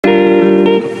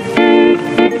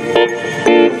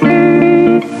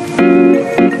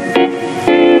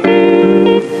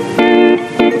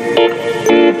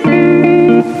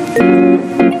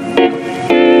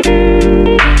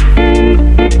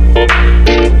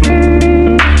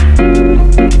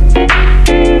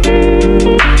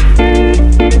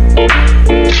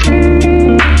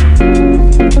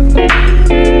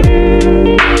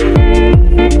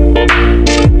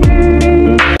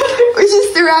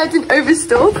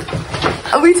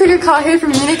We took a car here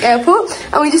from Munich airport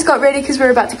and we just got ready because we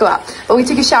were about to go out. But we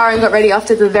took a shower and got ready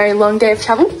after the very long day of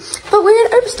travel. But we're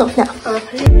in Obersdorf now.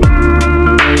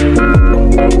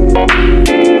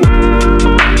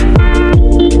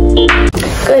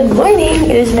 Good morning.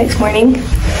 It is the next morning.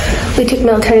 We took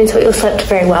melatonin so we all slept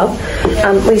very well.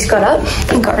 We just got up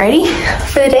and got ready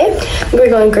for the day. We're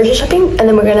going grocery shopping and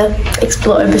then we're gonna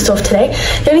explore Obersdorf today.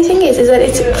 The only thing is that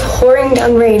it's pouring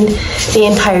down rain the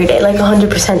entire day, like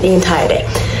 100% the entire day.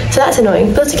 So that's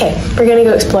annoying, but it's okay. We're gonna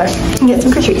go explore and get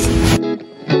some groceries.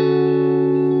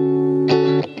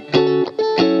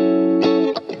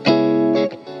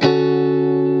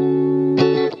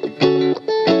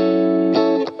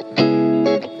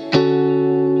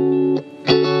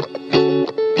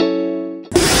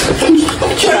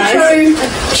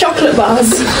 Chocolate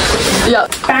bars. Yep.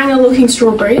 Banger looking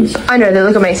strawberries. I know, they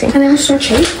look amazing. And they were so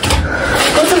cheap.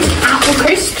 Got some apple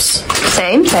crisps.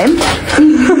 Same.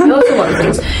 Lots of other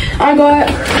things. I got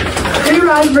 2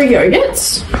 raspberry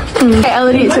yogurts. Okay,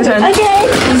 Elodie, it's your turn. Okay,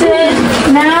 so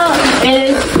now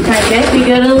is perfect. We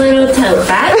got a little tote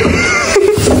bag.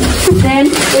 Then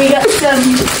we got some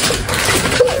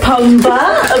Pomba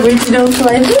original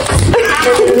flavors.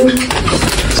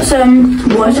 Some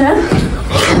water.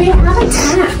 We have a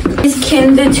tap. It's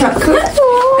Kinder chocolate.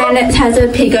 Aww. And it has a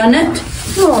pig on it.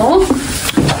 Aww.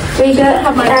 We got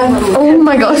oh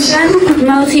my gosh.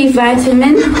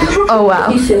 multivitamin. Oh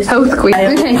wow. Health queen.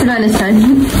 Okay, Savannah's turn.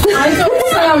 I got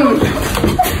some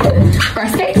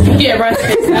rice cakes? Yeah, rice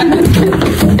cakes.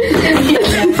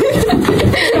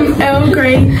 Some Earl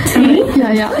Grey tea.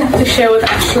 Yeah. To share with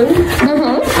Ashley.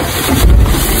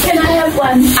 Can I have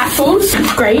one? Apples,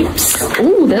 grapes.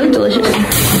 Ooh, they look delicious.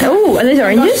 Oh, are those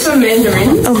oranges? Some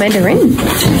mandarins. Oh, mandarin.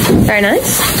 Very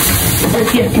nice.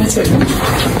 Yeah, that's it.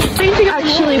 Anything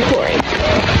actually pouring.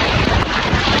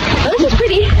 Oh, this is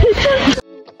pretty.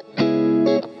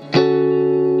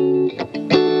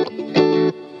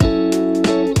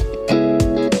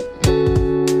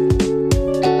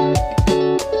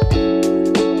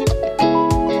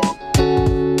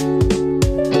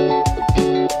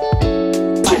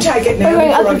 We're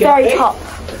going at the very top.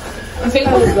 I think I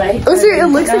was late. Also, it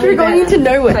looks like we're going into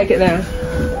nowhere. Take it now.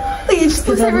 It just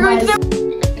looks like we're going to nowhere.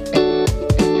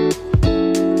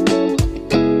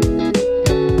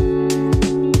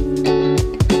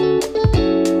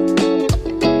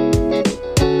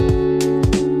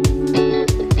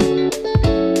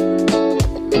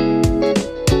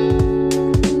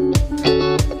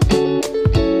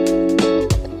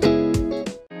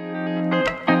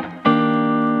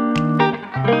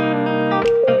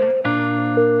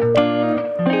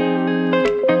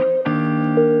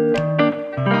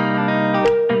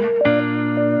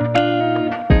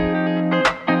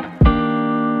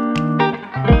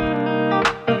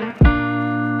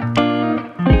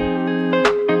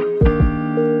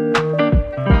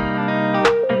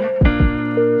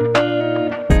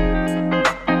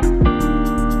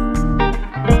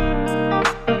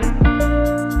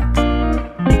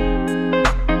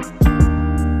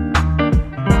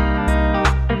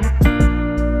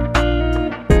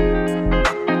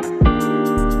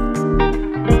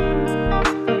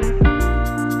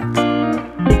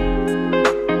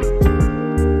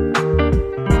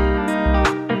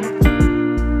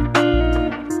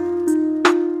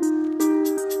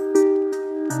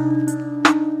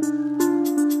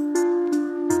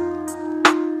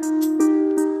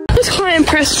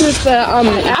 Impressed with the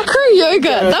acro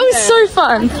yoga. That was so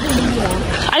fun.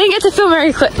 I didn't get to film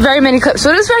very many clips,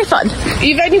 but it was very fun.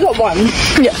 You've only got one.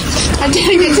 Yeah. I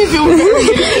didn't get to film very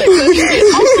many clips.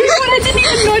 Oh my god, I didn't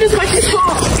even notice my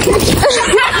top.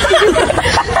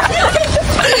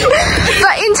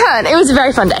 But in turn, it was a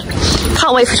very fun day.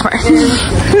 Can't wait for tomorrow.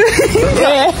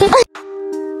 Yeah.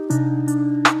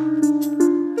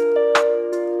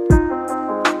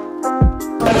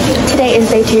 Today is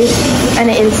day 2 and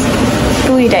it is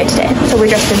blue day today, so we're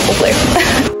dressed in full blue.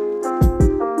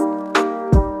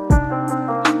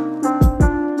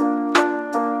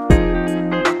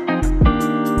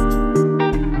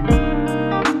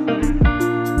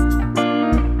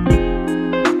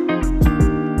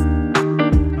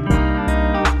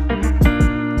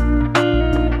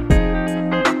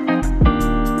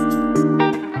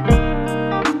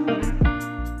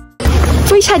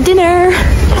 We just had dinner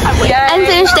and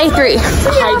finished day 3.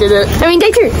 I did it. I mean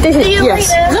day 2. Yes.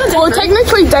 Well,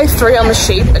 technically day 3 on the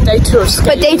sheet, but day 2 of skating.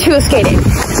 But day 2 of skating.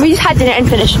 We just had dinner and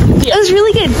finished. Yeah. It was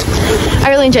really good. I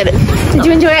really enjoyed it. Did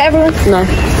you enjoy it, everyone? No.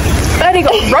 already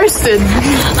got roasted.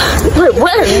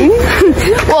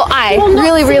 Well, I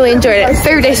really enjoyed it.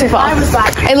 Favorite day so far.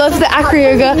 I loved the acro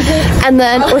yoga, and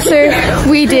then also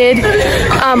we did,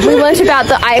 we learned about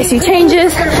the ISU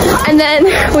changes, and then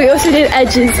we also did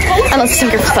edges and lots of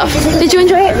synchro stuff. Did you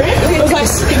enjoy it? It was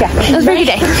nice. Yeah, it was a very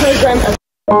good day.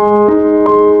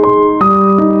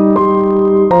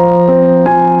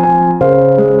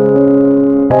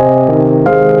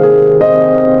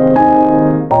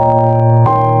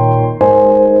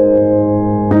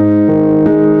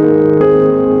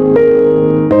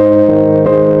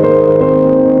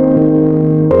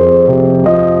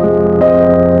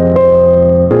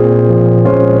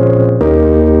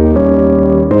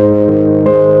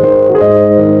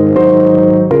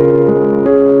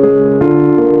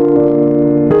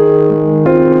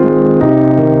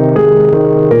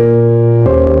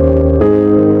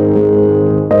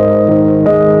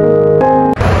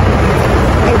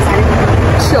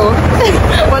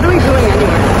 What are we doing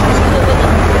anyway?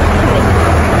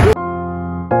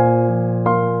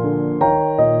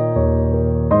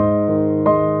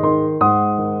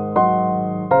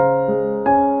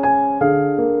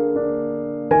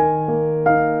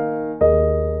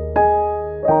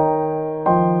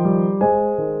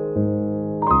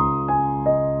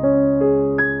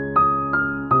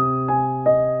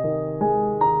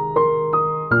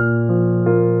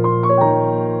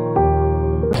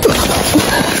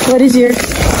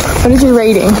 What is your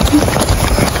rating?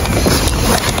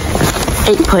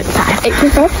 8.5.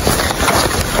 8.5?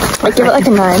 I give it like a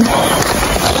 9.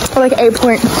 Or like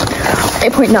 8.9.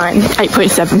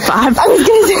 8.75. I was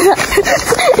gonna say that.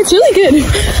 It's really good.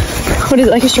 What is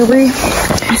it, like a strawberry?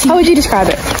 How would you describe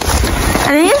it? I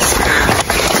think it's,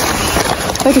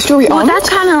 Like a strawberry well, almond? that's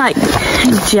kind of like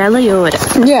jelly or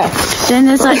whatever. Yeah. Then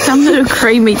there's like some sort of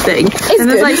creamy thing. And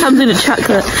there's good. like some sort of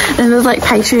chocolate. Then there's like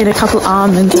pastry and a couple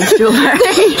almonds and strawberry.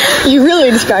 You really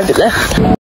described it there.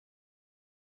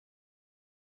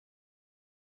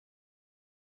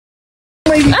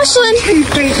 Ashlyn!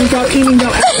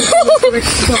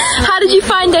 How did you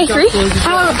find day 3?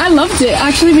 I loved it.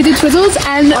 Actually, we did twizzles,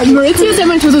 and Maurizio said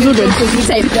my twizzles were good.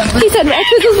 Same. He said my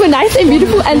twizzles were nice and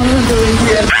beautiful, and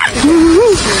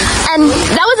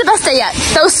that was the best day yet.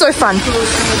 That was so fun.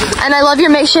 And I love your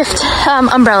makeshift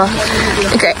umbrella.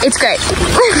 It's great.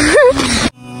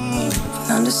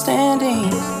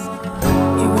 Understanding,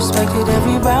 you respected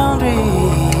every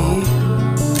boundary.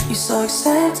 You so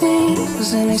accepting,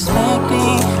 wasn't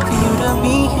expecting for you to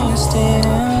be here still.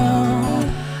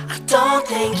 I don't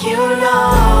think you know.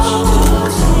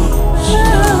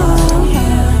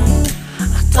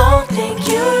 I don't think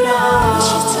you know.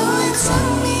 She's doing to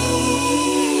me.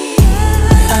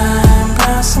 I'm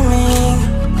blossoming.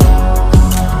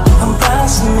 I'm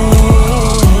blossoming.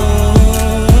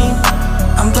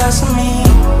 I'm blossoming.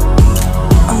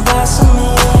 I'm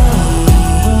blossoming.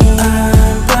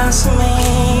 I'm blossoming.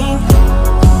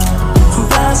 I'm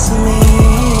blossoming.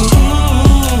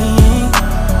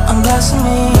 I'm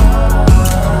blossoming.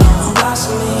 I'm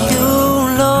blossoming. You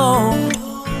know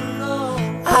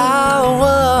I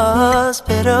was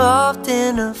better off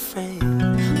than afraid.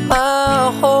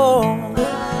 My home,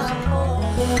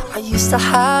 I used to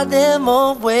hide them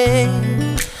away.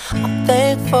 I'm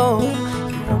thankful.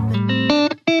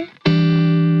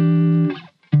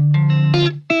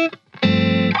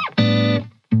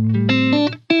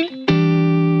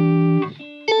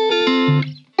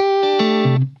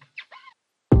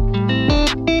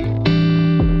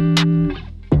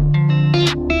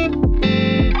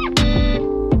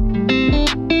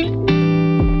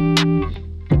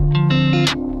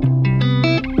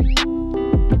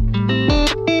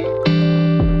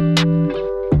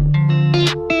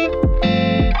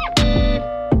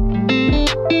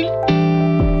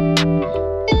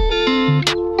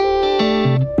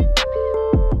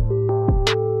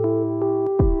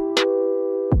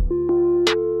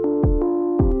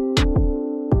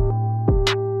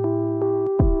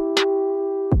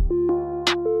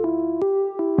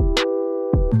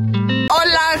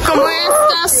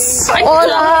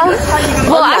 Hola.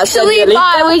 Well, actually,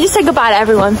 bye. We just said goodbye to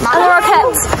everyone. And the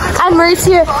Rockettes, and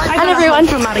Maurizio, and everyone.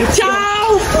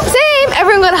 Ciao! Same.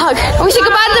 Everyone got a hug. And we said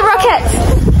goodbye to the Rockettes.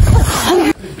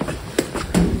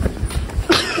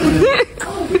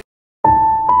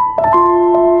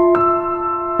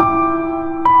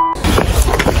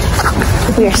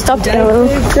 We are stopped in a little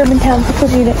German town for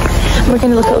unit. We're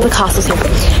going to look at the castles here.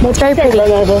 It's very pretty.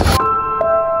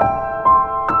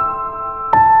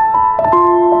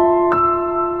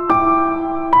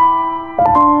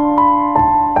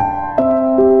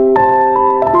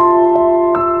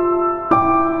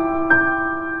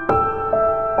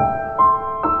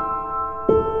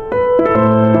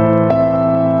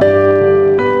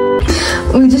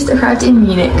 arrived in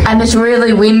Munich. And it's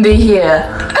really windy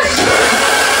here.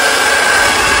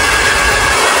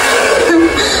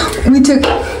 We took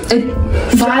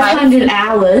 500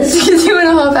 hours.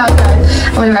 2.5 hours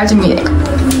drive, and we arrived in Munich.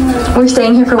 We're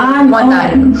staying here for one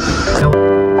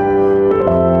night.